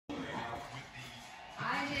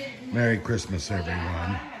Merry Christmas,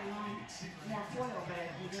 everyone,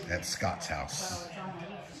 at Scott's house.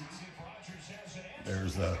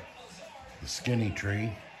 There's the skinny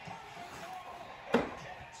tree.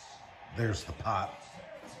 There's the pot.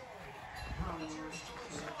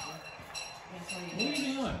 What are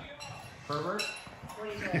you doing, pervert? What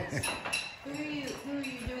are you doing? Who are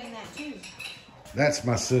you doing that to? That's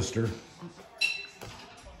my sister.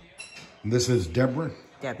 And this is Deborah.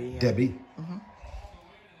 Debbie. Yeah. Debbie.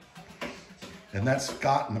 And that's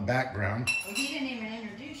Scott in the background. Well, he didn't even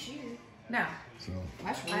introduce you. No. So,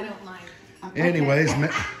 That's weird. I don't like. anyways,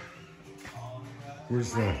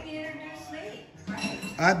 where's the? You introduced me.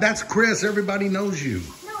 That's Chris. Everybody knows you.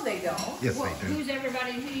 No, they don't. Yes, Well, they do. Who's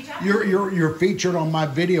everybody? Who you talking about? You're featured on my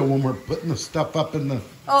video when we're putting the stuff up in the.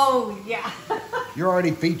 Oh yeah. You're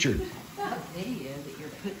already featured. A video that you're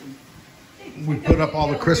putting. We put up all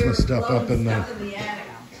the Christmas stuff up in the. Attic.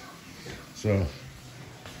 So,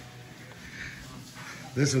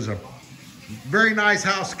 this is a very nice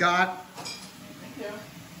house, Scott.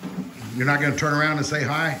 You're not going to turn around and say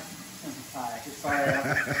hi? Hi. Sorry.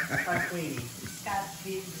 Hi, sweetie. Scott's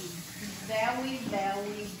busy. Very,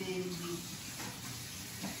 very busy.